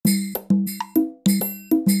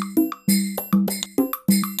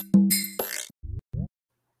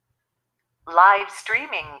Live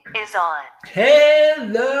streaming is on.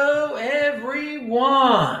 Hello,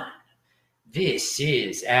 everyone. This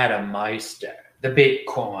is Adam Meister, the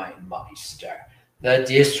Bitcoin Meister, the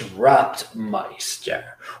Disrupt Meister.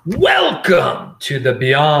 Welcome to the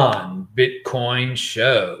Beyond Bitcoin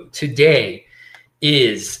Show. Today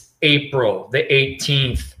is April the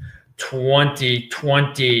 18th,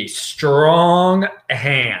 2020. Strong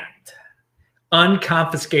hand.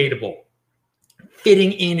 Unconfiscatable.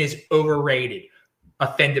 Fitting in is overrated.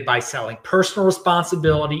 Offended by selling. Personal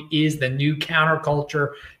responsibility is the new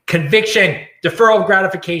counterculture. Conviction, deferral of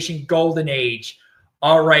gratification, golden age.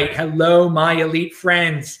 All right. Hello, my elite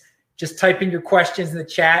friends. Just type in your questions in the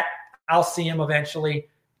chat. I'll see them eventually.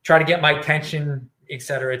 Try to get my attention, et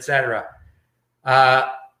cetera, et cetera.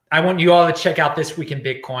 I want you all to check out This Week in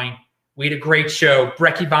Bitcoin. We had a great show.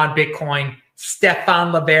 Brecky Von Bitcoin,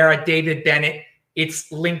 Stefan Livera, David Bennett.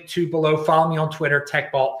 It's linked to below. Follow me on Twitter,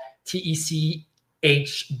 TechBalt, TechBalt.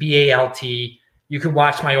 You can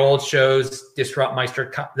watch my old shows,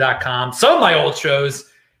 disruptmeister.com. Some of my old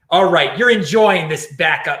shows. All right, you're enjoying this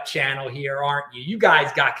backup channel here, aren't you? You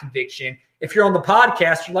guys got conviction. If you're on the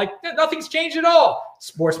podcast, you're like, nothing's changed at all.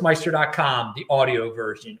 Sportsmeister.com, the audio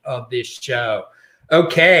version of this show.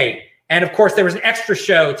 Okay. And of course, there was an extra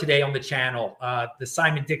show today on the channel, the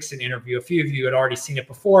Simon Dixon interview. A few of you had already seen it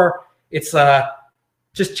before. It's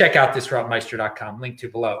just check out disruptmeister.com, link to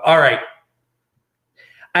below. All right.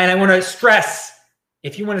 And I want to stress,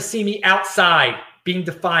 if you want to see me outside being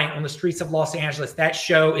defiant on the streets of Los Angeles, that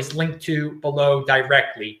show is linked to below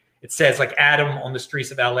directly. It says like Adam on the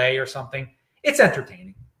streets of LA or something. It's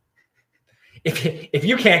entertaining. If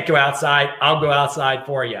you can't go outside, I'll go outside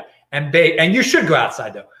for you. And you should go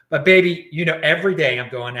outside though. But baby, you know, every day I'm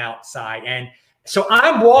going outside. And so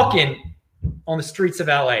I'm walking on the streets of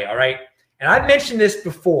LA, all right? And I've mentioned this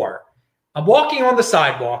before. I'm walking on the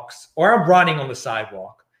sidewalks or I'm running on the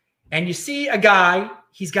sidewalk. And you see a guy,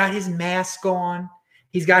 he's got his mask on.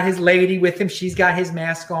 He's got his lady with him. She's got his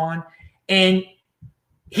mask on. And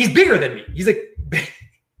he's bigger than me. He's like,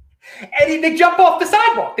 and they jump off the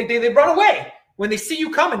sidewalk. They run away when they see you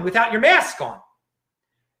coming without your mask on.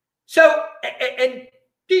 So, and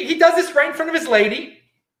he does this right in front of his lady.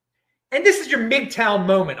 And this is your MGTOW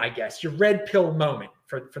moment, I guess, your red pill moment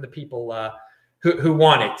for the people who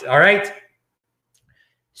want it, all right?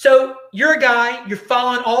 So you're a guy, you're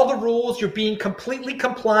following all the rules, you're being completely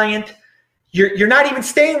compliant. You're not even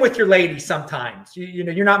staying with your lady sometimes. You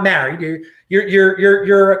know, you're not married.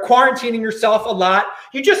 You're quarantining yourself a lot.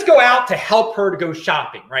 You just go out to help her to go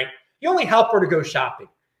shopping, right? You only help her to go shopping.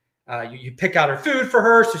 You pick out her food for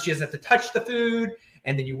her so she doesn't have to touch the food.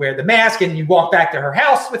 And then you wear the mask and you walk back to her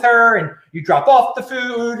house with her and you drop off the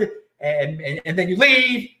food and then you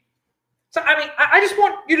leave. So, I mean, I just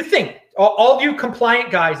want you to think, all of you compliant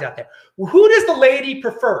guys out there, who does the lady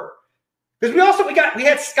prefer? Because we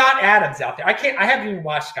had Scott Adams out there. I haven't even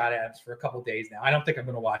watched Scott Adams for a couple of days now. I don't think I'm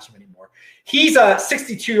going to watch him anymore. He's a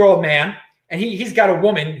 62-year-old man and he's got a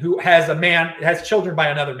woman who has children by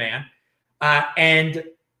another man. And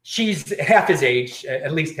she's half his age,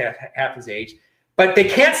 at least half his age. But they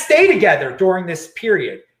can't stay together during this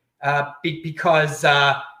period because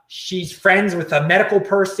she's friends with a medical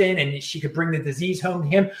person and she could bring the disease home to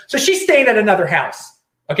him. So she's staying at another house,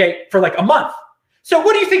 okay, for like a month. So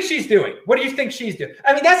what do you think she's doing? What do you think she's doing?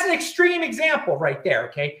 I mean, that's an extreme example right there,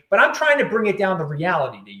 okay? But I'm trying to bring it down to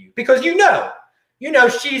reality to you because you know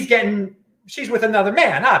she's with another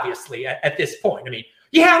man, obviously, at this point. I mean,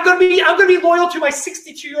 yeah, I'm gonna be loyal to my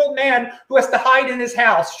 62-year-old man who has to hide in his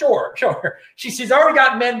house. Sure. She's already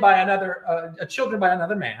got children by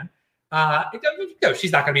another man. No,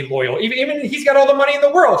 she's not gonna be loyal. Even he's got all the money in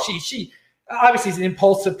the world. She obviously is an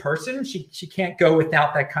impulsive person. She can't go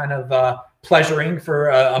without that kind of pleasuring for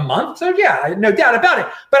a month. So yeah, no doubt about it.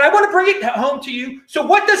 But I want to bring it home to you. So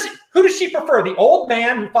who does she prefer? The old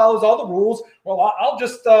man who follows all the rules? Well, I'll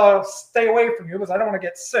just stay away from you because I don't want to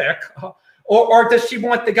get sick. Or does she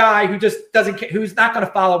want the guy who just doesn't care, who's not going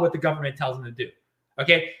to follow what the government tells him to do?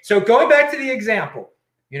 Okay, so going back to the example,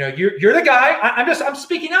 you know, you're the guy. I'm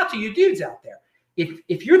speaking out to you dudes out there.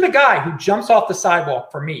 If you're the guy who jumps off the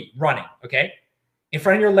sidewalk for me running, okay, in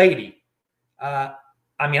front of your lady, I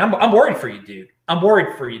mean, I'm worried for you, dude. I'm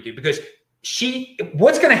worried for you, dude, because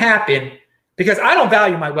what's going to happen? Because I don't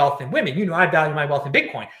value my wealth in women. You know, I value my wealth in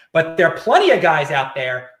Bitcoin. But there are plenty of guys out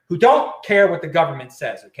there who don't care what the government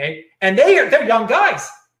says, okay? And they're young guys.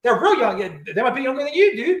 They're real young. They might be younger than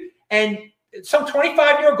you, dude. And some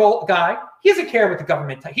 25-year-old guy, he doesn't care what the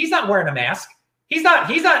government. He's not wearing a mask. He's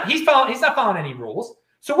not following any rules.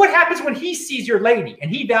 So what happens when he sees your lady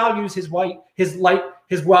and he values his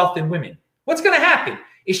wealth in women? What's going to happen?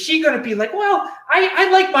 Is she going to be like, well, I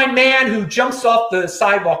like my man who jumps off the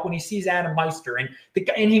sidewalk when he sees Adam Meister and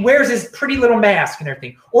he wears his pretty little mask and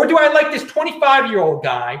everything? Or do I like this 25-year-old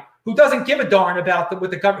guy who doesn't give a darn about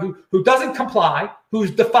what the government, who doesn't comply,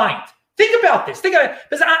 who's defiant? Think about this. Think about it.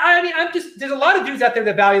 Because there's a lot of dudes out there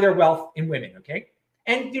that value their wealth in women, okay?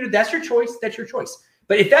 And that's your choice. That's your choice.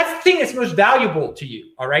 But if that's the thing that's most valuable to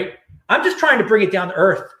you, all right, I'm just trying to bring it down to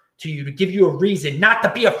earth to you to give you a reason not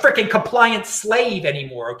to be a freaking compliant slave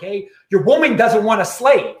anymore, okay? Your woman doesn't want a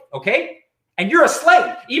slave, okay? And you're a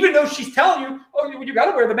slave, even though she's telling you, oh, you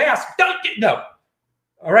got to wear the mask. No,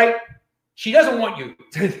 all right? She doesn't want you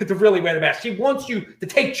to really wear the mask. She wants you to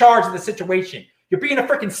take charge of the situation. You're being a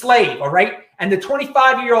freaking slave, all right? And the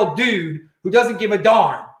 25-year-old dude who doesn't give a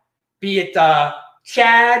darn, be it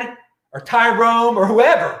Chad or Tyrone or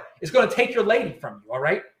whoever, is going to take your lady from you, all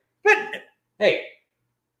right? But, hey,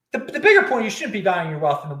 the bigger point, you shouldn't be valuing your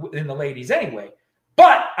wealth in the ladies anyway.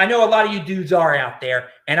 But I know a lot of you dudes are out there,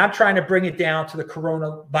 and I'm trying to bring it down to the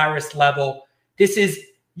coronavirus level. This is,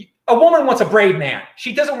 a woman wants a brave man.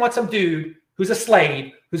 She doesn't want some dude who's a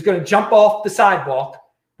slave who's going to jump off the sidewalk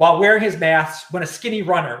while wearing his mask when a skinny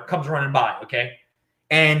runner comes running by, okay?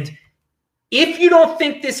 And if you don't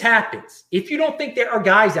think this happens, if you don't think there are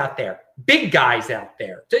guys out there, big guys out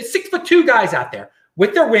there, 6'2" guys out there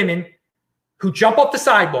with their women who jump off the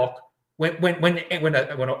sidewalk when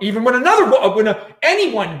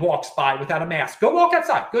anyone walks by without a mask, go walk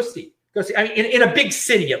outside, go see. I mean, in a big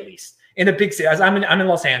city at least, in a big city. I'm in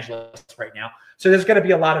Los Angeles right now, so there's going to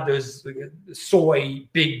be a lot of those soy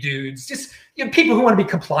big dudes, just people who want to be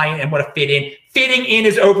compliant and want to fit in. Fitting in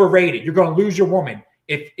is overrated. You're going to lose your woman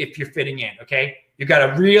if you're fitting in. Okay, you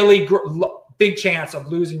got a really big chance of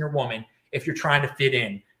losing your woman if you're trying to fit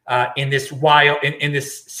in this in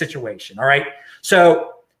this situation. All right,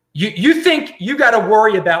 so you think you got to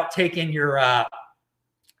worry about taking your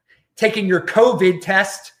COVID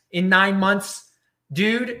test in 9 months,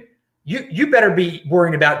 dude? You better be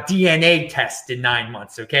worrying about DNA test in 9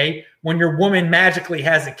 months, okay? When your woman magically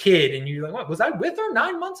has a kid and you're like, what, was I with her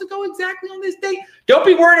 9 months ago exactly on this date? Don't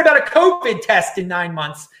be worrying about a COVID test in 9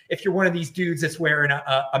 months if you're one of these dudes that's wearing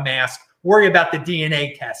a mask. Worry about the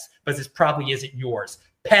DNA test, because this probably isn't yours.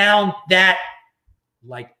 Pound that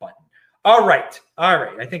like button. All right.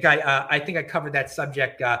 I think I covered that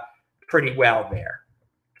subject pretty well there.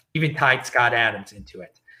 Even tied Scott Adams into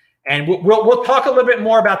it. And we'll talk a little bit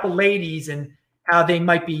more about the ladies and how they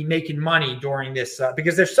might be making money during this,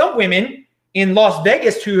 because there's some women in Las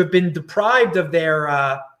Vegas who have been deprived of their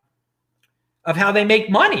of how they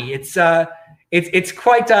make money. It's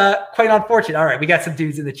quite unfortunate. All right, we got some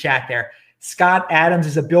dudes in the chat there. Scott Adams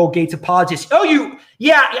is a Bill Gates apologist. Oh,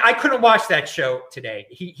 I couldn't watch that show today.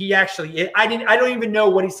 He actually, I don't even know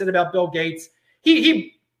what he said about Bill Gates. Bill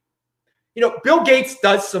Gates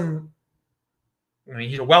does some. I mean,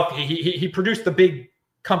 he's a wealthy. He produced the big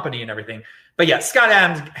company and everything. But yeah, Scott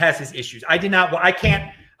Adams has his issues. I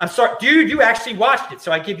can't. I'm sorry, dude. You actually watched it,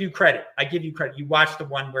 so I give you credit. You watched the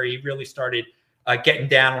one where he really started getting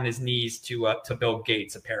down on his knees to Bill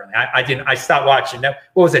Gates. Apparently, I didn't. I stopped watching. What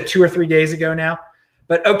was it? 2 or 3 days ago now.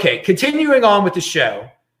 But okay, continuing on with the show.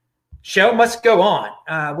 Show must go on.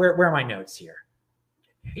 Where are my notes here?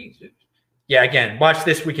 Yeah, again, watch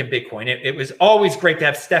This Week in Bitcoin. It was always great to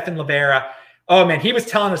have Stephan Livera. Oh, man, he was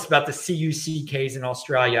telling us about the CUCKs in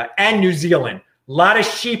Australia and New Zealand. A lot of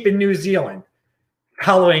sheep in New Zealand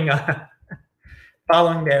following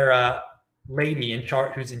their lady in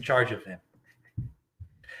charge, who's in charge of them.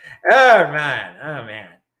 Oh, man.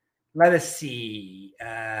 Let us see.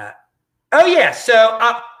 So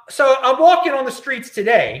I'm walking on the streets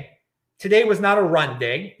today. Today was not a run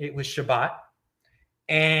day. It was Shabbat.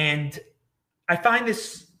 And I found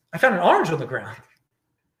an orange on the ground.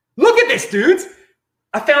 Look at this, dudes.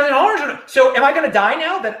 I found an orange. So am I going to die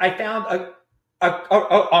now that I found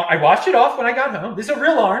I washed it off when I got home. This is a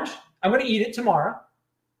real orange. I'm going to eat it tomorrow.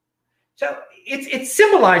 So it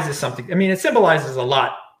symbolizes something. I mean, it symbolizes a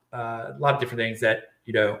lot of different things that,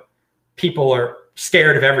 people are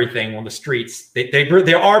scared of everything on the streets.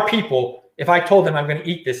 There are people, if I told them I'm going to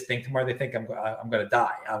eat this thing tomorrow, they think I'm going to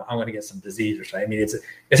die. I'm going to get some disease or something. I mean,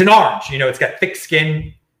 it's an orange, it's got thick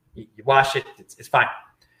skin. You wash it, it's fine.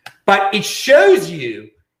 But it shows you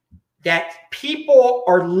that people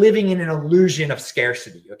are living in an illusion of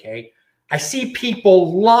scarcity, okay? I see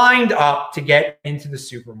people lined up to get into the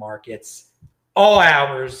supermarkets all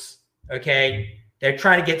hours, okay? They're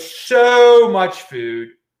trying to get so much food,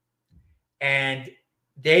 and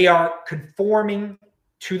they are conforming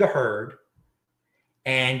to the herd,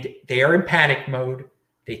 and they are in panic mode.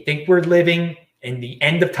 They think we're living in the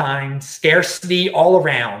end of time, scarcity all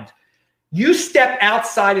around. You step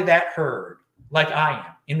outside of that herd, like I am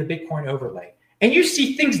in the Bitcoin overlay, and you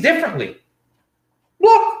see things differently.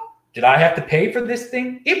 Look, did I have to pay for this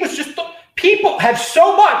thing? It was just, people have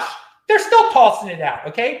so much, they're still tossing it out,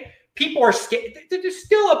 okay? People are scared. There's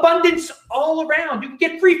still abundance all around. You can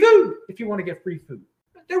get free food if you want to get free food.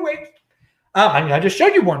 There are ways. I just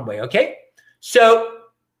showed you one way, okay? So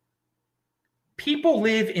people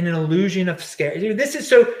live in an illusion of scare. This is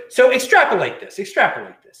so extrapolate this,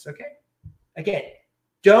 okay? Again,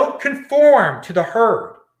 don't conform to the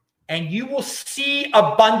herd, and you will see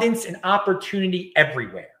abundance and opportunity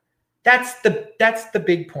everywhere. That's the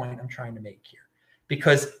big point I'm trying to make here,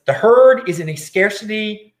 because the herd is in a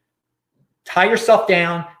scarcity, tie yourself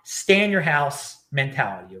down, stay in your house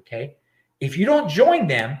mentality, okay? If you don't join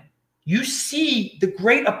them, you see the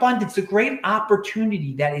great abundance, the great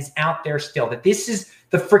opportunity that is out there still, that this is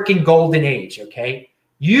the freaking golden age, okay?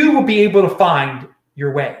 You will be able to find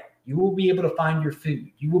your way. You will be able to find your food.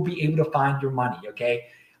 You will be able to find your money, okay?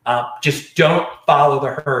 Just don't follow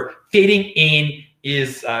the herd. Fitting in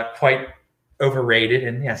is quite overrated.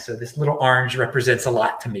 And yeah, so this little orange represents a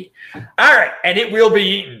lot to me. All right, and it will be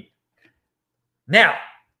eaten. Now,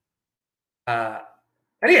 I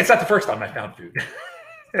think it's not the first time I found food.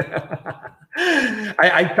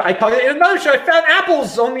 I call it in another show. I found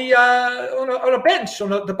apples on the on a bench on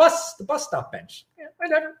the bus stop bench. Yeah,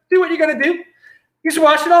 whatever. Do what you got to do. You just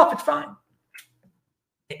wash it off. It's fine.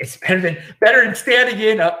 It's better than standing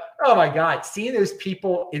in. Oh my God, seeing those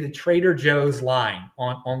people in the Trader Joe's line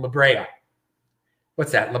on La Brea.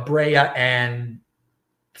 What's that? La Brea and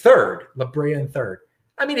Third. La Brea and Third.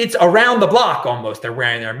 I mean, it's around the block almost. They're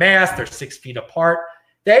wearing their masks. They're 6 feet apart.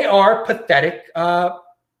 They are pathetic. I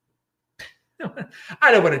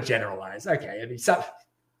don't want to generalize. Okay, I mean,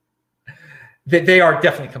 they are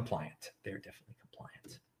definitely compliant. They're definitely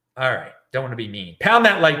compliant. All right, don't want to be mean. Pound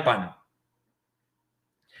that like button.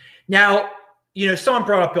 Now, someone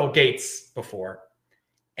brought up Bill Gates before,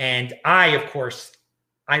 and of course,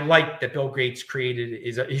 I like that Bill Gates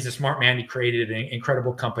he's a smart man. He created an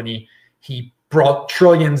incredible company. He brought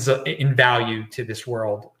trillions in value to this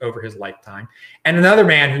world over his lifetime. And another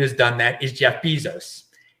man who has done that is Jeff Bezos.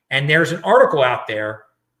 And there's an article out there,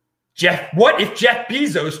 what if Jeff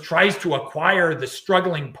Bezos tries to acquire the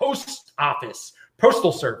struggling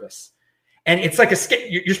postal service? And it's like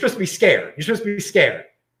you're supposed to be scared. You're supposed to be scared.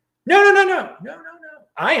 No.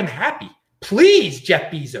 I am happy. Please, Jeff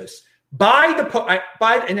Bezos, buy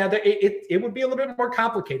it would be a little bit more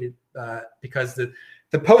complicated because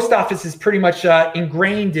the post office is pretty much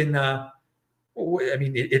ingrained in.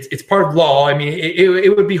 It's part of law. I mean,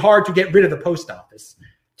 it would be hard to get rid of the post office,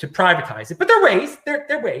 to privatize it. But there are ways. There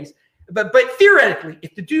are ways. But theoretically,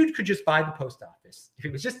 if the dude could just buy the post office, if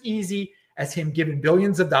it was just easy as him giving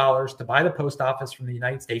billions of dollars to buy the post office from the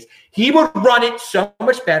United States, he would run it so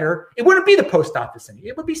much better. It wouldn't be the post office anymore.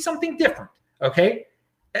 It would be something different. Okay.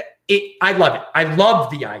 I love it. I love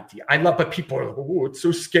the idea. But people are like, oh, it's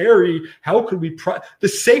so scary. How could we the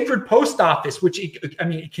sacred post office, which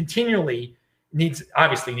it continually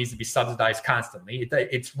obviously needs to be subsidized constantly.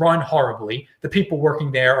 It's run horribly. The people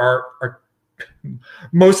working there are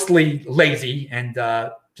mostly lazy and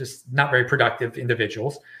just not very productive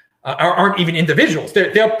individuals. Aren't even individuals.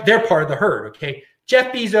 They're part of the herd. Okay.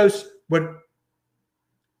 Jeff Bezos would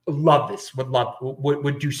love this,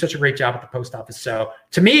 would do such a great job at the post office. So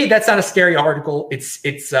to me, that's not a scary article. It's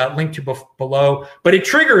linked to below, but it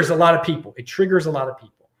triggers a lot of people.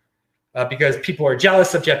 Because people are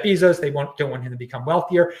jealous of Jeff Bezos. They don't want him to become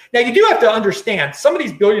wealthier. Now you do have to understand some of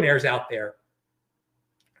these billionaires out there,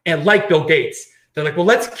 and like Bill Gates, they're like, well,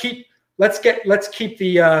 let's keep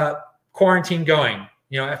the quarantine going,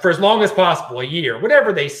 for as long as possible, a year,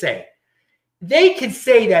 whatever they say. They can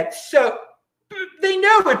say that, so they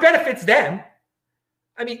know it benefits them.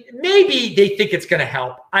 I mean, maybe they think it's going to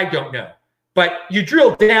help. I don't know. But you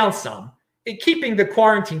drill down some, keeping the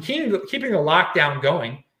quarantine, keeping the lockdown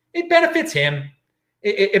going, it benefits him.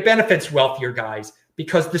 It benefits wealthier guys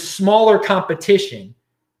because the smaller competition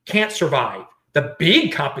can't survive. The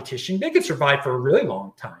big competition, they could survive for a really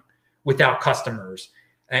long time without customers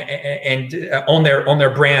and on their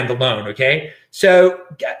brand alone. Okay. So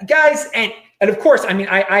guys, and of course,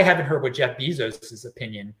 I haven't heard what Jeff Bezos'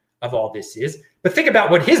 opinion of all this is, but think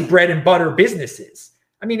about what his bread and butter business is.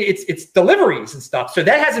 It's deliveries and stuff. So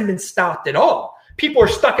that hasn't been stopped at all. People are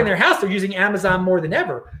stuck in their house. They're using Amazon more than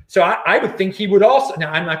ever. So I would think he would also,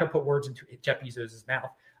 now I'm not going to put words into Jeff Bezos'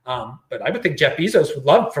 mouth, but I would think Jeff Bezos would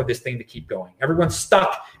love for this thing to keep going. Everyone's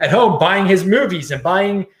stuck at home buying his movies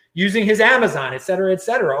and using his Amazon, et cetera, et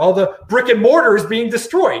cetera. All the brick and mortar is being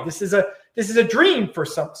destroyed. This is a dream for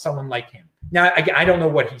someone like him. Now, I don't know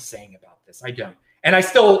what he's saying about office. I don't. And I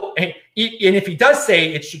still, and if he does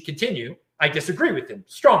say it should continue, I disagree with him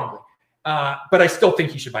strongly. But I still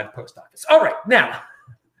think he should buy the post office. All right, now,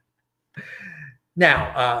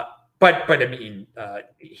 but I mean,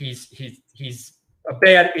 he's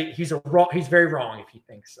very wrong if he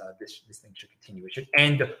thinks this thing should continue. It should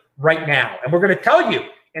end right now. And we're going to tell you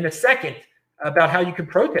in a second about how you can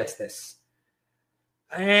protest this.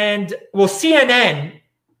 And well, CNN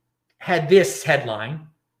had this headline.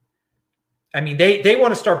 I mean, they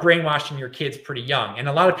want to start brainwashing your kids pretty young, and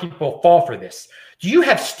a lot of people fall for this. Do you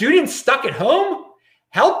have students stuck at home?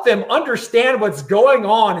 Help them understand what's going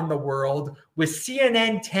on in the world with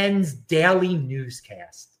CNN 10's daily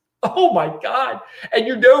newscast. Oh my God. And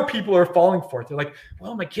you know people are falling for it. They're like,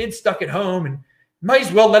 well, my kid's stuck at home and might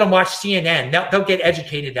as well let them watch CNN. They'll get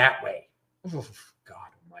educated that way. Oh, God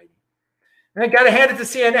almighty. And I got to hand it to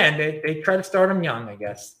CNN. They try to start them young, I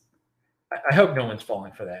guess. I hope no one's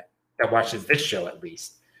falling for that watches this show at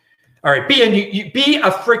least. All right, be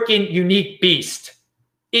a freaking unique beast.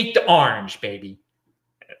 Eat the orange, baby.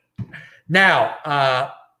 Now,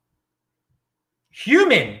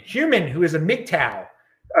 human who is a MGTOW,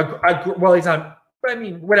 well, he's on, I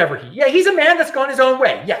mean, whatever he's a man that's gone his own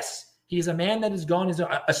way. Yes, he's a man that has gone his own,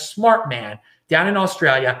 a smart man down in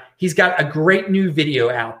Australia. He's got a great new video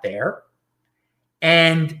out there.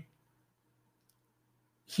 And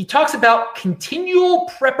he talks about continual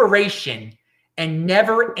preparation and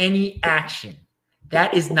never any action.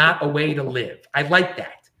 That is not a way to live. I like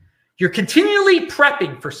that. You're continually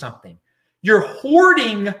prepping for something. You're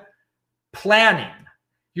hoarding planning.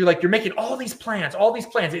 You're making all these plans.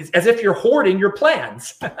 It's as if you're hoarding your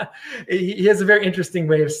plans. He has a very interesting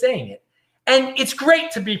way of saying it. And it's great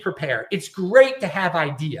to be prepared. It's great to have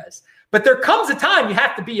ideas. But there comes a time you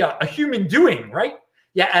have to be a human doing, right?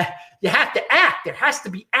 Yeah, you have to act. There has to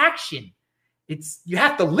be action. You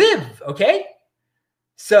have to live, okay?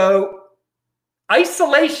 So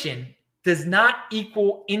isolation does not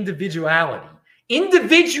equal individuality.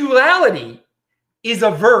 Individuality is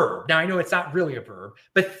a verb. Now, I know it's not really a verb,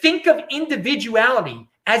 but think of individuality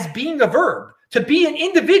as being a verb. To be an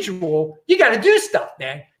individual, you got to do stuff,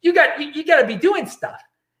 man. You got to be doing stuff.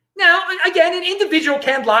 Now, again, an individual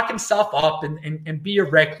can lock himself up and be a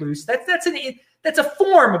recluse. That's a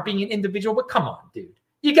form of being an individual, but come on, dude.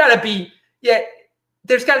 You got to be,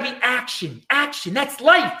 there's got to be action. Action, that's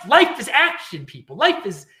life. Life is action, people. Life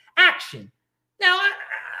is action. Now,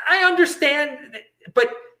 I understand, but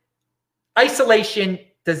isolation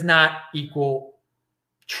does not equal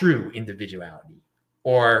true individuality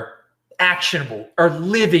or actionable or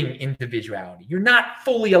living individuality. You're not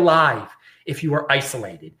fully alive if you are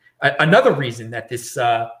isolated. Another reason that this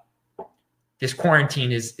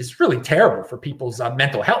quarantine is really terrible for people's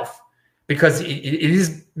mental health, because it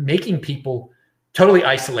is making people totally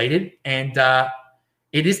isolated, and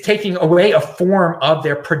it is taking away a form of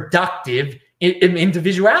their productive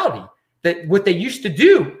individuality. That what they used to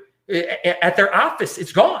do at their office,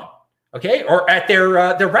 it's gone, okay? Or at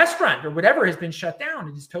their restaurant or whatever has been shut down.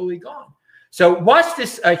 It is totally gone. So watch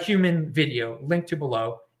this human video, linked to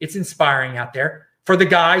below. It's inspiring out there for the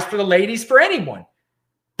guys, for the ladies, for anyone.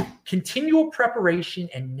 Continual preparation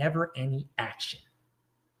and never any action.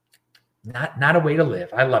 Not a way to live.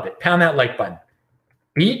 I love it. Pound that like button.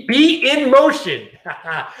 Be in motion.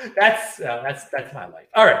 That's my life.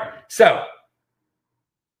 All right. So,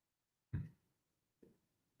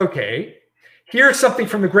 okay. Here's something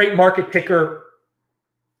from the great market picker.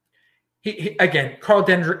 Again, Karl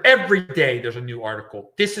Denninger, every day there's a new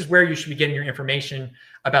article. This is where you should be getting your information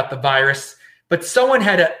about the virus. But someone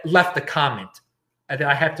had left a comment.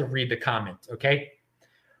 I have to read the comment, okay?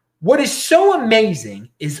 What is so amazing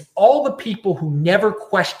is all the people who never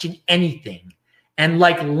question anything and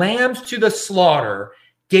like lambs to the slaughter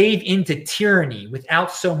gave into tyranny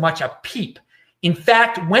without so much a peep. In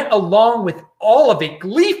fact, went along with all of it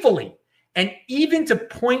gleefully, and even to the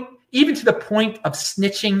point of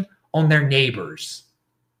snitching on their neighbors.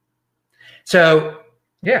 So,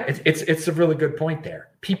 yeah, it's a really good point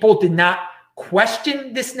there. People did not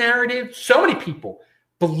question this narrative. So many people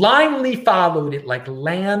blindly followed it like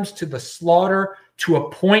lambs to the slaughter, to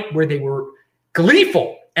a point where they were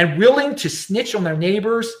gleeful and willing to snitch on their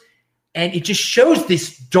neighbors. And it just shows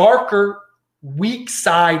this darker, weak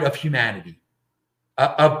side of humanity,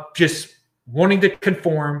 of just wanting to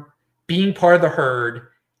conform, being part of the herd,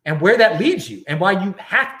 and where that leads you, and why you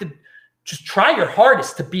have to just try your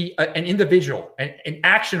hardest to be an individual, an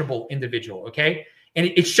actionable individual, okay? And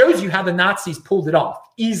it shows you how the Nazis pulled it off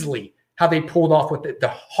easily, how they pulled off with the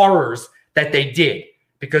horrors that they did.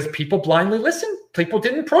 because people blindly listen. People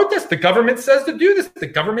didn't protest. The government says to do this. The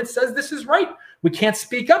government says this is right. We can't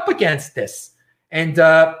speak up against this. And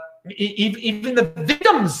even the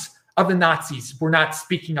victims of the Nazis were not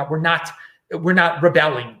speaking up. We're not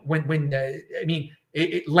rebelling.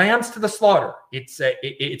 It lambs to the slaughter.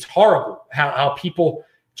 It's horrible how people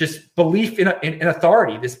just belief in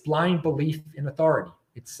authority, this blind belief in authority.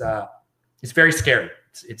 It's very scary.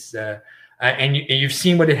 And you've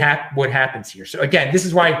seen what happens here. So again, this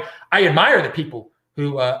is why I admire the people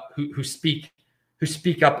who speak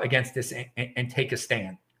up against this and take a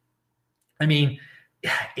stand. I mean,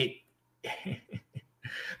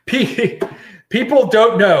 people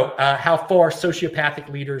don't know how far sociopathic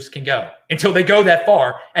leaders can go until they go that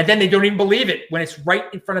far, and then they don't even believe it when it's right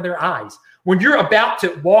in front of their eyes. When you're about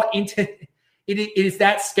to walk into it, it is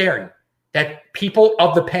that scary that people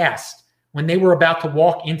of the past, when they were about to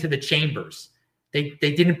walk into the chambers, they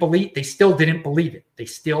didn't believe. They still didn't believe it. They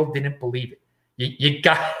still didn't believe it. You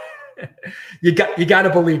got to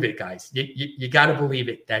believe it, guys. You got to believe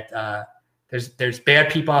it that there's bad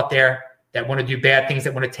people out there that want to do bad things,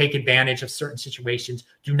 that want to take advantage of certain situations.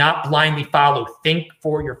 Do not blindly follow. Think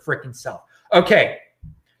for your freaking self. Okay.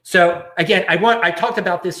 So again, I talked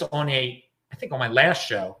about this on my last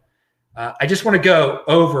show. I just want to go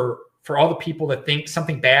over for all the people that think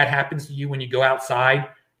something bad happens to you when you go outside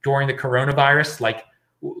during the coronavirus. Like,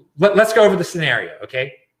 let's go over the scenario.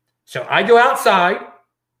 Okay. So I go outside.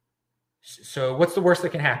 So what's the worst that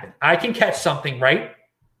can happen? I can catch something, right?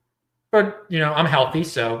 But I'm healthy.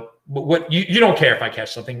 So what you don't care if I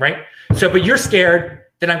catch something, right? So, but you're scared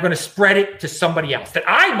that I'm going to spread it to somebody else, that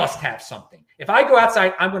I must have something. If I go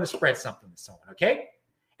outside, I'm going to spread something to someone. Okay.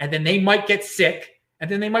 And then they might get sick and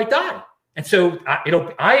then they might die. And so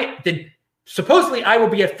then supposedly I will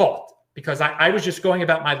be at fault because I was just going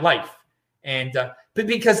about my life. And,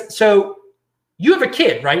 so you have a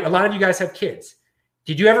kid, right? A lot of you guys have kids.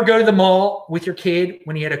 Did you ever go to the mall with your kid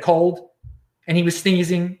when he had a cold and he was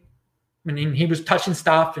sneezing and he was touching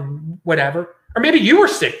stuff and whatever? Or maybe you were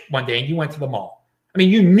sick one day and you went to the mall. I mean,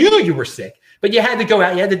 you knew you were sick, but you had to go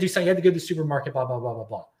out. You had to do something. You had to go to the supermarket, blah, blah, blah, blah,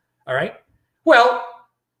 blah. All right. Well,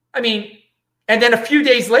 I mean, and then a few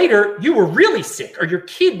days later, you were really sick or your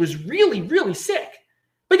kid was really, really sick.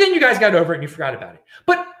 But then you guys got over it and you forgot about it.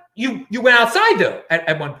 But you went outside, though,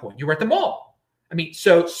 at one point. You were at the mall. I mean,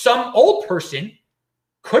 so some old person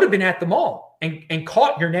could have been at the mall and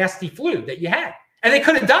caught your nasty flu that you had. And they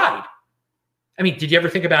could have died. I mean, did you ever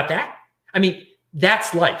think about that? I mean,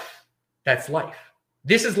 that's life. That's life.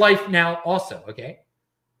 This is life now also, okay?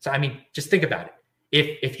 So, I mean, just think about it.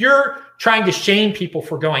 If you're trying to shame people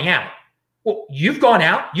for going out, well, you've gone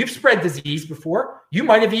out, you've spread disease before. You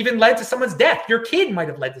might have even led to someone's death. Your kid might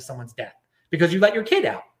have led to someone's death because you let your kid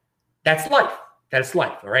out. That's life. That's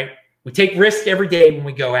life, all right? We take risks every day when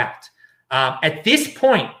we go out. At this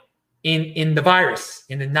point in the virus,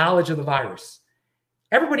 in the knowledge of the virus,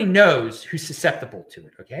 everybody knows who's susceptible to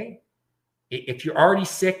it, okay? If you're already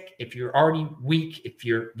sick, if you're already weak, if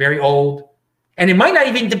you're very old, and it might not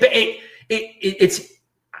even debate.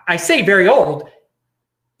 I say very old.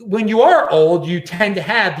 When you are old, you tend to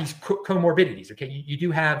have these comorbidities, okay? You do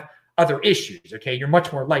have other issues, okay? You're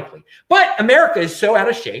much more likely. But America is so out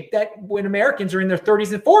of shape that when Americans are in their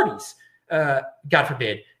 30s and 40s, God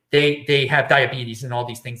forbid, they have diabetes and all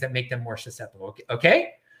these things that make them more susceptible,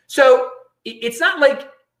 okay? So it's not like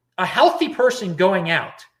a healthy person going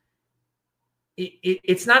out.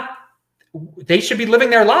 It's not, they should be living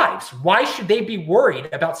their lives. Why should they be worried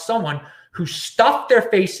about someone who stuffed their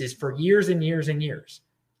faces for years and years and years?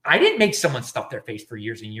 I didn't make someone stuff their face for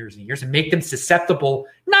years and years and years and make them susceptible,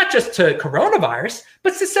 not just to coronavirus,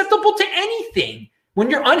 but susceptible to anything. When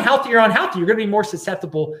you're unhealthy, you're unhealthy. You're going to be more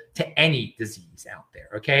susceptible to any disease out there,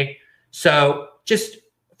 okay? So just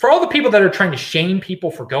for all the people that are trying to shame people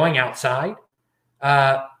for going outside,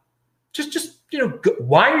 why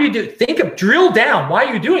are you doing? Drill down. Why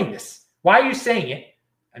are you doing this? Why are you saying it?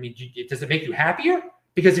 I mean, does it make you happier?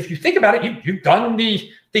 Because if you think about it, you've done the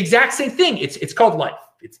exact same thing. It's called life.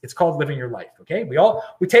 It's called living your life. Okay. We all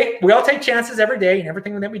take chances every day in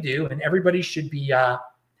everything that we do, and everybody should be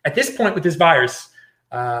at this point with this virus,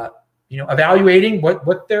 evaluating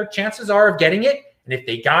what their chances are of getting it, and if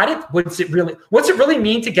they got it, what's it really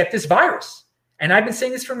mean to get this virus? And I've been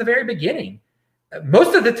saying this from the very beginning.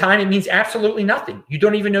 Most of the time, it means absolutely nothing. You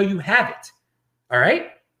don't even know you have it. All right.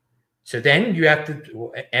 So then you have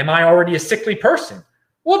to. Am I already a sickly person?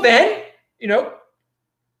 Well, then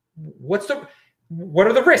what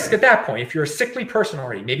are the risks at that point? If you're a sickly person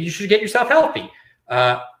already, maybe you should get yourself healthy.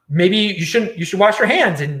 Maybe you should wash your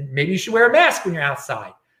hands, and maybe you should wear a mask when you're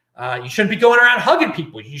outside. You shouldn't be going around hugging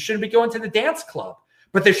people. You shouldn't be going to the dance club.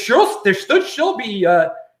 But there should still be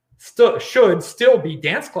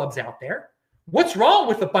dance clubs out there. What's wrong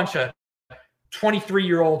with a bunch of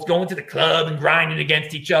 23-year-olds going to the club and grinding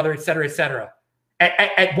against each other, et cetera,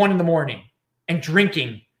 at 1 a.m. and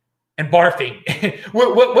drinking and barfing?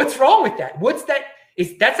 What's wrong with that?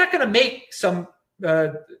 That's not going to make some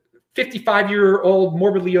 55-year-old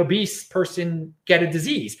morbidly obese person get a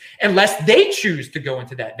disease unless they choose to go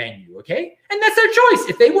into that venue, okay? And that's their choice.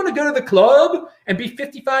 If they want to go to the club and be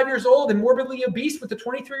 55 years old and morbidly obese with the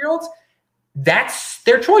 23-year-olds, that's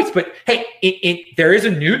their choice. But hey, there is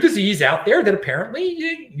a new disease out there that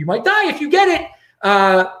apparently you might die if you get it.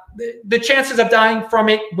 The chances of dying from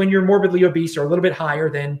it when you're morbidly obese are a little bit higher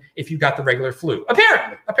than if you got the regular flu,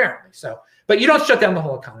 apparently. So, but you don't shut down the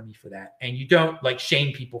whole economy for that, and you don't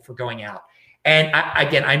shame people for going out. And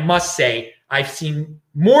I must say, I've seen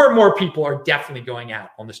more and more people are definitely going out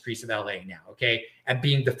on the streets of LA now, okay, and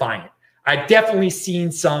being defiant. I've definitely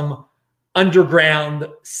seen some underground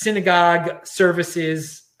synagogue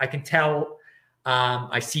services. I can tell.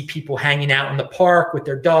 I see people hanging out in the park with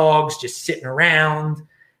their dogs, just sitting around.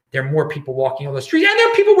 There are more people walking on the street, and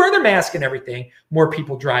there are people wearing their mask and everything. More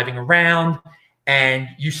people driving around. And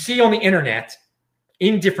you see on the internet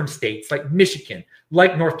in different states like Michigan,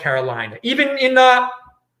 like North Carolina, even in the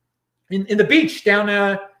beach down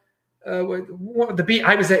the beach.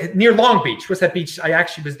 I was near Long Beach. What's that beach? I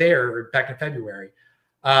actually was there back in February.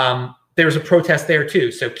 There was a protest there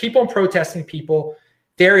too. So keep on protesting, people.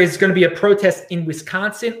 There is going to be a protest in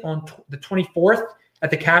Wisconsin on the 24th at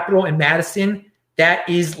the Capitol in Madison. That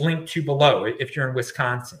is linked to below if you're in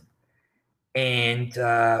Wisconsin. And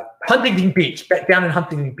Huntington Beach, down in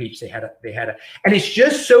Huntington Beach, they had a, and it's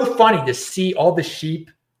just so funny to see all the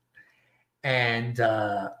sheep and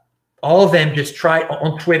all of them just try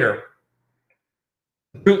on Twitter,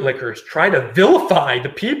 bootlickers try to vilify the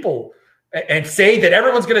people and say that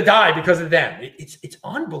everyone's going to die because of them. It's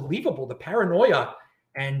unbelievable, the paranoia.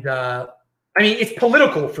 And it's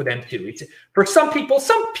political for them too. It's for some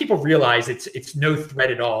people realize it's no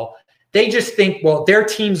threat at all. They just think, well, their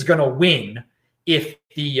team's going to win if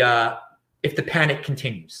the panic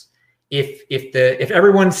continues. If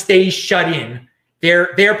everyone stays shut in,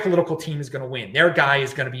 their political team is going to win. Their guy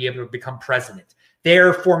is going to be able to become president.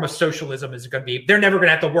 Their form of socialism is going to be. They're never going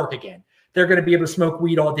to have to work again. They're going to be able to smoke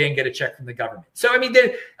weed all day and get a check from the government. So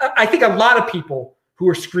I think a lot of people who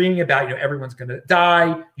are screaming about, everyone's going to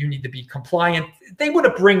die, you need to be compliant, they want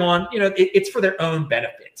to bring on, it's for their own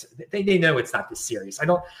benefit. They know it's not this serious. I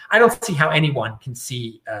don't see how anyone can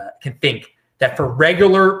think that for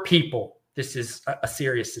regular people, this is a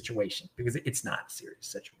serious situation, because it's not a serious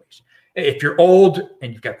situation. If you're old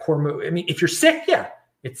and you've got core, if you're sick, yeah,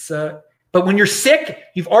 it's, but when you're sick,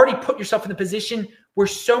 you've already put yourself in the position where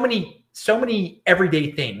so many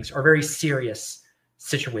everyday things are very serious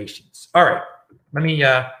situations. All right. Let me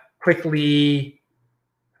quickly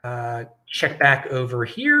check back over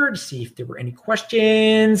here to see if there were any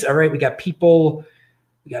questions. All right, we got people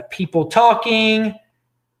talking.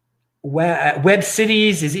 Web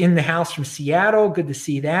Cities is in the house from Seattle. Good to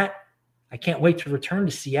see that. I can't wait to return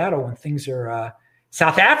to Seattle when things are.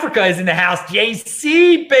 South Africa is in the house.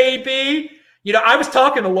 JC, baby. I was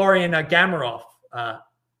talking to Lorian Gamaroff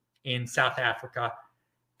in South Africa.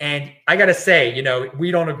 And I got to say, we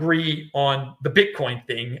don't agree on the Bitcoin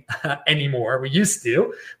thing anymore. We used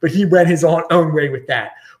to, but he went his own way with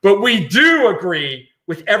that. But we do agree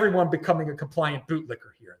with everyone becoming a compliant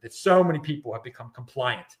bootlicker here, that so many people have become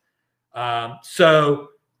compliant. So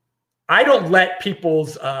I don't let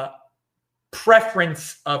people's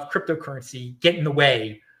preference of cryptocurrency get in the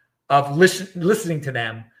way of listening to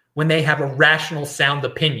them when they have a rational, sound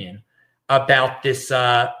opinion about this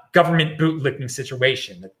government bootlicking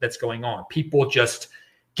situation that's going on. People just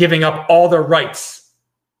giving up all their rights,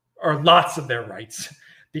 or lots of their rights,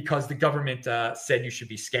 because the government said you should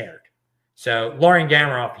be scared. So Lorian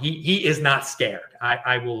Gamaroff, he is not scared.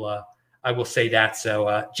 I will say that.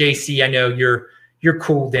 So JC, I know you're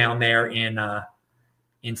cool down there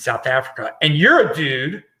in South Africa, and you're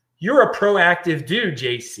a proactive dude,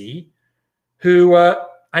 JC, who I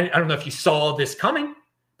don't know if you saw this coming.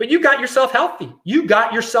 But you got yourself healthy. You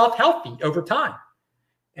got yourself healthy over time.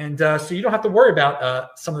 And so you don't have to worry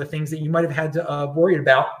about some of the things that you might have had to worry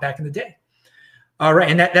about back in the day. All right.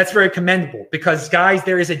 And that's very commendable, because, guys,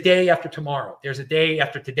 there is a day after tomorrow. There's a day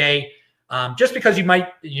after today. Just because you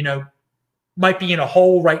might be in a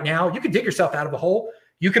hole right now, you can dig yourself out of a hole.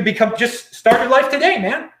 You can just start your life today,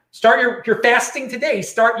 man. Start your fasting today.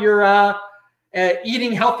 Start your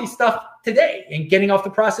eating healthy stuff today and getting off the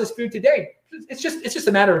processed food today. It's just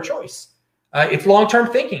a matter of choice. It's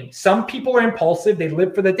long-term thinking. Some people are impulsive. They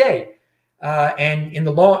live for the day. And in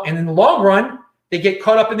the long run, they get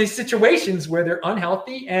caught up in these situations where they're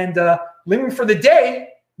unhealthy, and living for the day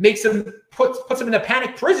makes them puts them in a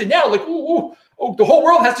panic prison now. Like, oh, the whole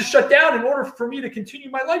world has to shut down in order for me to continue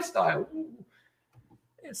my lifestyle. Ooh.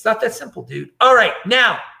 It's not that simple, dude. All right,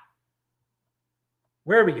 now,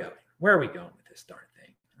 where are we going? Where are we going with this darn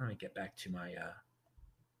thing? Let me get back to my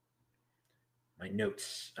my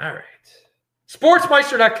notes. All right.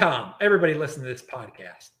 Sportsmeister.com. Everybody listen to this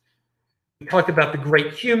podcast. We talked about the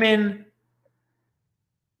great human.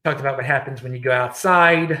 Talked about what happens when you go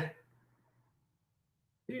outside.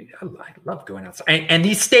 Dude, I love going outside. And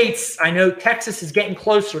these states, I know Texas is getting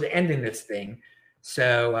closer to ending this thing.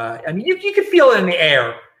 So, I mean, you can feel it in the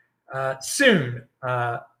air. Soon,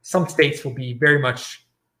 some states will be very much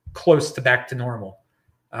close to back to normal.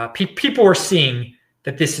 People are seeing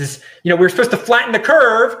that this is, we're supposed to flatten the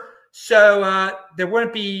curve, so there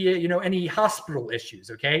wouldn't be, any hospital issues,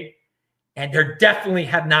 okay? And there definitely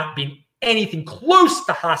have not been anything close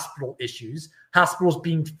to hospital issues, hospitals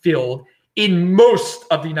being filled in most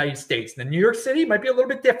of the United States. Now, New York City might be a little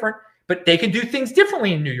bit different, but they can do things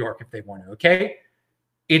differently in New York if they want to, okay?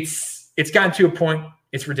 It's gotten to a point,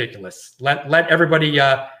 it's ridiculous. Let everybody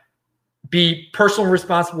be personally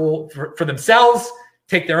responsible for themselves,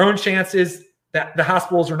 take their own chances. That the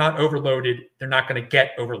hospitals are not overloaded. They're not going to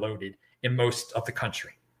get overloaded in most of the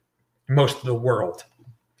country, most of the world.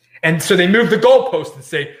 And so they move the goalpost and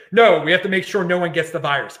say, no, we have to make sure no one gets the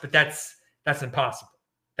virus. But that's impossible.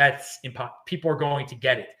 That's impossible. People are going to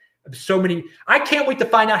get it. So many. I can't wait to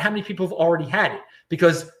find out how many people have already had it,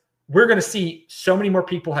 because we're going to see so many more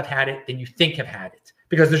people have had it than you think have had it,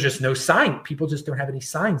 because there's just no sign. People just don't have any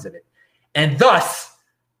signs of it. And thus,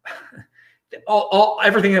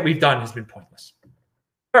 everything that we've done has been pointless.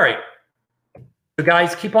 All right. So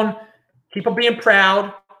guys, keep on being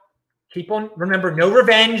proud. Remember, no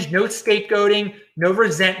revenge, no scapegoating, no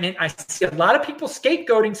resentment. I see a lot of people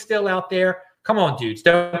scapegoating still out there. Come on, dudes.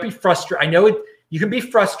 Don't be frustrated. I know you can be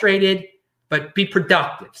frustrated, but be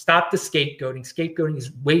productive. Stop the scapegoating. Scapegoating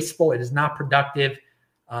is wasteful. It is not productive.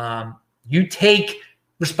 You take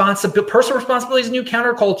personal responsibility is a new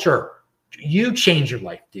counterculture. You change your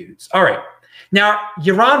life, dudes. All right. Now,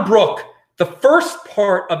 Yaron Brook, the first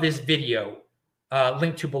part of this video,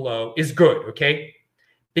 linked to below, is good, okay?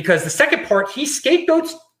 Because the second part, he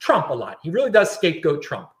scapegoats Trump a lot. He really does scapegoat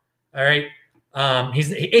Trump, all right?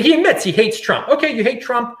 He admits he hates Trump. Okay, you hate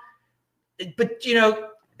Trump, but, you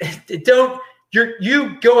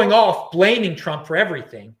going off blaming Trump for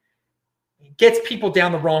everything gets people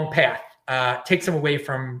down the wrong path, takes them away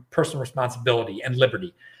from personal responsibility and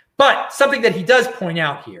liberty. But something that he does point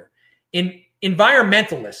out here,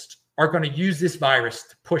 environmentalists are going to use this virus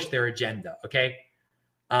to push their agenda, okay?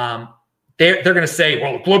 They're going to say,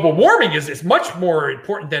 well, global warming is much more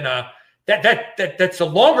important than that's a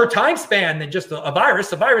longer time span than just a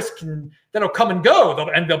virus. A virus that'll come and go,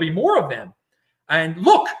 and there'll be more of them. And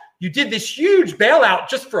look, you did this huge bailout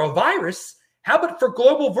just for a virus. How about for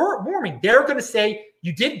global warming? They're going to say,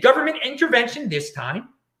 you did government intervention this time.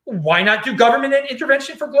 Why not do government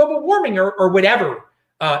intervention for global warming or whatever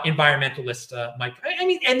environmentalists might? I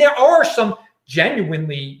mean, and there are some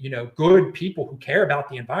genuinely, good people who care about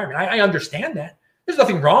the environment. I understand that. There's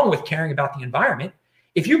nothing wrong with caring about the environment.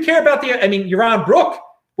 If you care about Yaron Brook,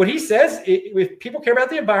 what he says, if people care about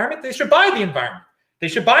the environment, they should buy the environment. They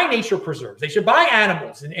should buy nature preserves. They should buy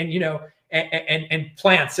animals and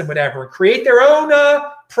plants and whatever, and create their own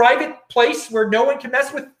private place where no one can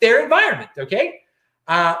mess with their environment. Okay.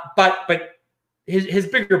 But his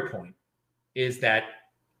bigger point is that,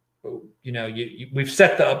 we've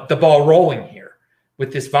set the ball rolling here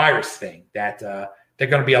with this virus thing, that there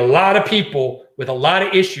are going to be a lot of people with a lot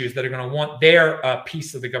of issues that are going to want their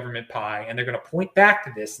piece of the government pie. And they're going to point back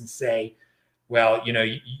to this and say, well,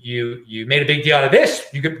 you made a big deal out of this.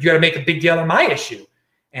 You got to make a big deal out of my issue.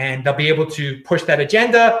 And they'll be able to push that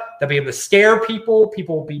agenda. They'll be able to scare people.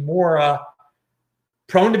 People will be more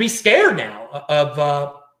prone to be scared now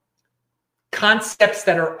of concepts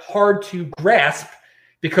that are hard to grasp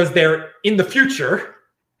because they're in the future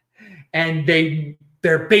and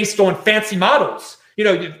they're based on fancy models.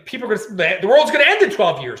 People are going to, the world's going to end in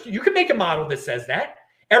 12 years. You can make a model that says that.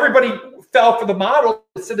 Everybody fell for the model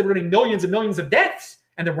that said there were going to be millions and millions of deaths,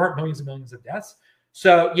 and there weren't millions and millions of deaths.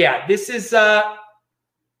 So yeah, this is some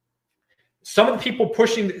of the people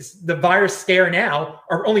pushing the virus scare now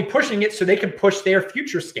are only pushing it so they can push their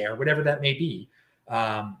future scare, whatever that may be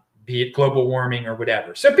it global warming or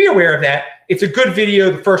whatever. So be aware of that. It's a good video.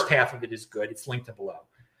 The first half of it is good. It's linked to below.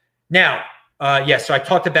 Now, so I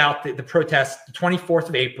talked about the protest, the 24th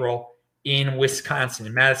of April in Wisconsin,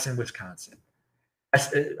 in Madison, Wisconsin.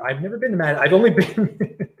 I've never been to Madison. I've only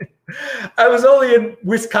been, I was only in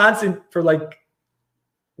Wisconsin for like,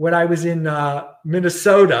 when I was in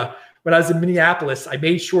Minnesota, when I was in Minneapolis, I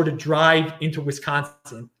made sure to drive into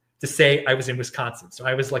Wisconsin to say I was in Wisconsin. So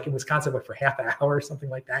I was like in Wisconsin for half an hour or something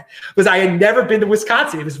like that, because I had never been to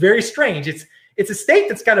Wisconsin. It was very strange. It's a state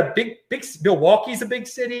that's got a big, Milwaukee's a big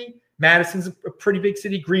city. Madison's a pretty big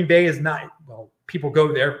city. Green Bay is not. Well, people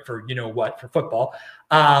go there for, for football.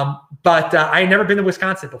 But I had never been to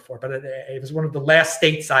Wisconsin before, but it was one of the last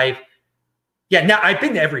states now I've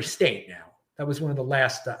been to every state now. That was one of the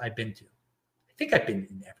last I've been to. I think I've been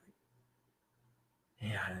in every.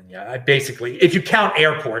 Yeah. I basically, if you count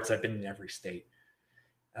airports, I've been in every state.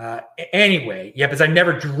 Anyway, because I've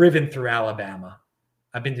never driven through Alabama.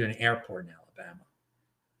 I've been to an airport in Alabama,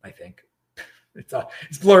 I think.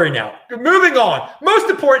 It's blurry now. Moving on. Most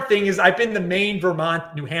important thing is I've been to Maine,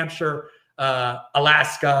 Vermont, New Hampshire,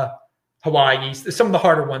 Alaska, Hawaii. Some of the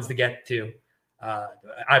harder ones to get to.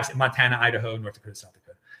 Obviously, Montana, Idaho, North Dakota, South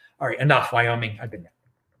Dakota. All right, enough. Wyoming, I've been there.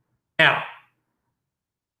 Now,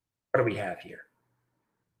 what do we have here?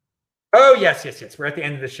 Oh, yes. We're at the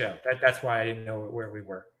end of the show. That's why I didn't know where we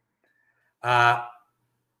were.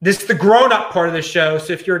 This is the grown-up part of the show.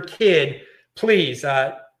 So if you're a kid, please,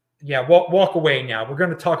 walk away now. We're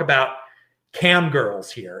going to talk about cam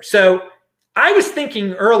girls here. So I was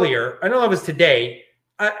thinking earlier, I don't know if it was today,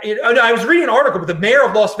 I was reading an article, but the mayor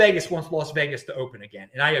of Las Vegas wants Las Vegas to open again,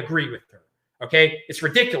 and I agree with her. Okay? It's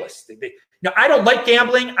ridiculous. Now, I don't like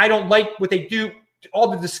gambling. I don't like what they do,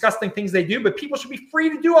 all the disgusting things they do, but people should be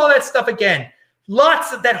free to do all that stuff again.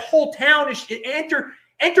 Lots of that whole town is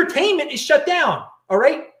entertainment is shut down. All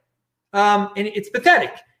right. And it's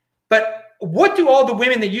pathetic. But what do all the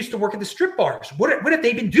women that used to work at the strip bars, what have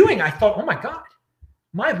they been doing? I thought, oh my God,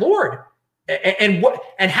 my Lord.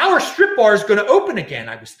 And how are strip bars going to open again?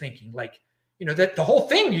 I was thinking, that the whole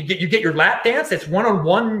thing, you get your lap dance, that's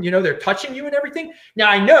one-on-one, they're touching you and everything. Now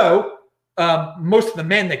I know most of the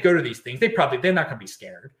men that go to these things, they're not going to be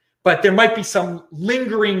scared, but there might be some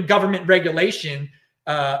lingering government regulation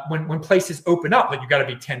when places open up, like you got to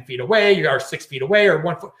be 10 feet away, you are 6 feet away, or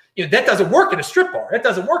 1 foot. That doesn't work at a strip bar. That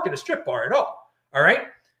doesn't work at a strip bar at all. All right.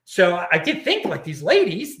 So I did think, like, these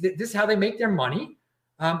ladies, this is how they make their money.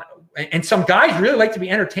 And some guys really like to be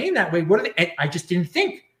entertained that way. What are they? And I just didn't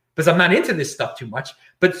think, because I'm not into this stuff too much.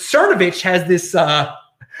 But Cernovich has this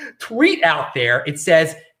tweet out there. It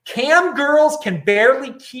says, cam girls can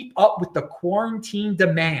barely keep up with the quarantine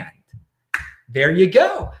demand. There you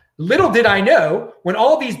go. Little did I know, when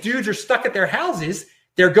all these dudes are stuck at their houses,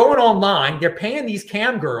 they're going online, they're paying these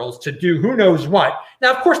cam girls to do who knows what.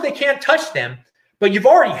 Now, of course, they can't touch them, but you've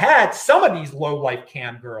already had some of these low-life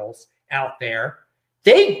cam girls out there.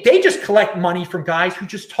 They just collect money from guys who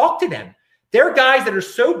just talk to them. They're guys that are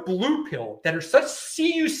so blue-pilled, that are such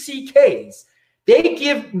CUCKs. They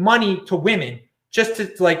give money to women just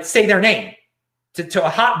to say their name, to a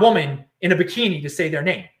hot woman in a bikini to say their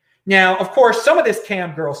name. Now, of course, some of this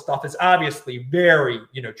cam girl stuff is obviously very,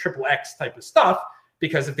 XXX type of stuff,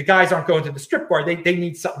 because if the guys aren't going to the strip bar, they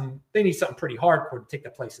need something pretty hardcore to take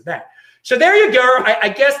the place of that. So there you go. I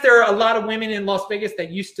guess there are a lot of women in Las Vegas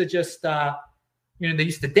that used to just, they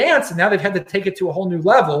used to dance, and now they've had to take it to a whole new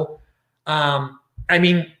level.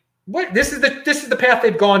 This is the path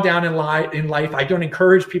they've gone down in life. I don't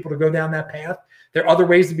encourage people to go down that path. There are other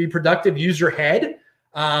ways to be productive. Use your head,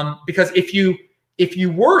 because if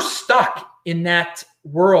you were stuck in that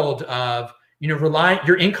world of,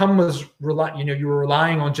 your income was you were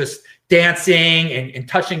relying on just dancing and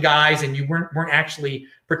touching guys, and you weren't actually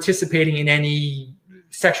participating in any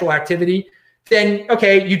sexual activity, then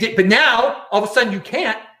okay, you did. But now all of a sudden you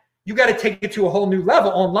can't. You got to take it to a whole new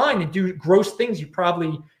level online and do gross things you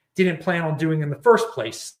probably didn't plan on doing in the first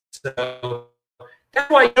place. So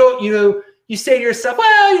that's why you say to yourself,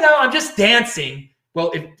 well, I'm just dancing.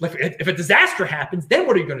 Well, if a disaster happens, then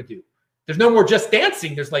what are you going to do? There's no more just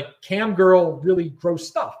dancing. There's cam girl, really gross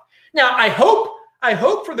stuff. Now, I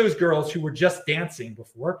hope for those girls who were just dancing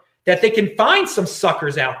before, that they can find some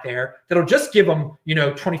suckers out there that'll just give them,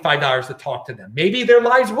 $25 to talk to them. Maybe their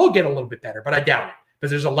lives will get a little bit better, but I doubt it,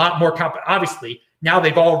 because there's a lot more obviously, now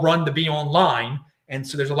they've all run to be online, and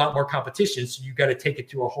so there's a lot more competition. So you got to take it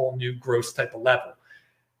to a whole new gross type of level.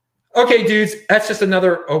 Okay, dudes, that's just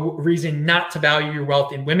another reason not to value your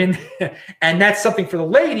wealth in women. And that's something for the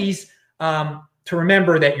ladies to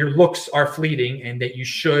remember, that your looks are fleeting, and that you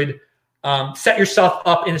should set yourself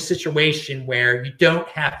up in a situation where you don't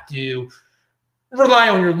have to rely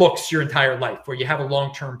on your looks your entire life, where you have a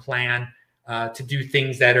long-term plan to do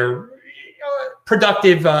things that are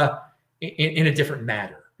productive in a different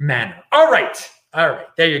manner. All right.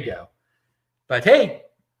 There you go. But hey,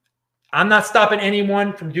 I'm not stopping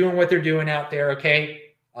anyone from doing what they're doing out there, okay?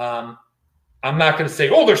 I'm not going to say,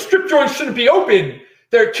 oh, their strip joints shouldn't be open.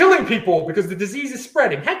 They're killing people because the disease is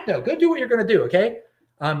spreading. Heck no. Go do what you're going to do, okay?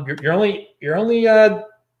 You're only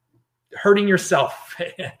hurting yourself,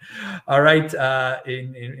 all right,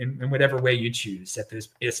 in whatever way you choose at those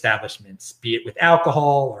establishments, be it with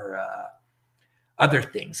alcohol or other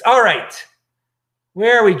things. All right,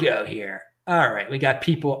 where we go here. All right, we got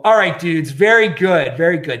people. All right, dudes, very good,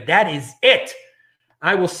 very good. That is it.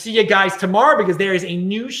 I will see you guys tomorrow because there is a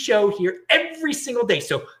new show here every single day.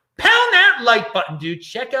 So pound that like button, dude.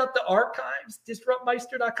 Check out the archives,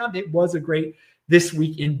 disruptmeister.com. It was a great This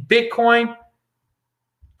Week in Bitcoin.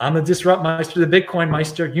 I'm the Disrupt Meister, the Bitcoin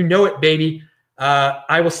Meister. You know it, baby.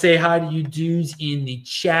 I will say hi to you dudes in the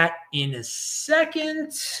chat in a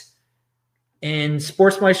second. And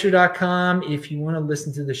sportsmeister.com if you want to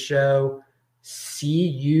listen to the show. See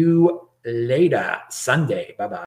you later Sunday. Bye-bye.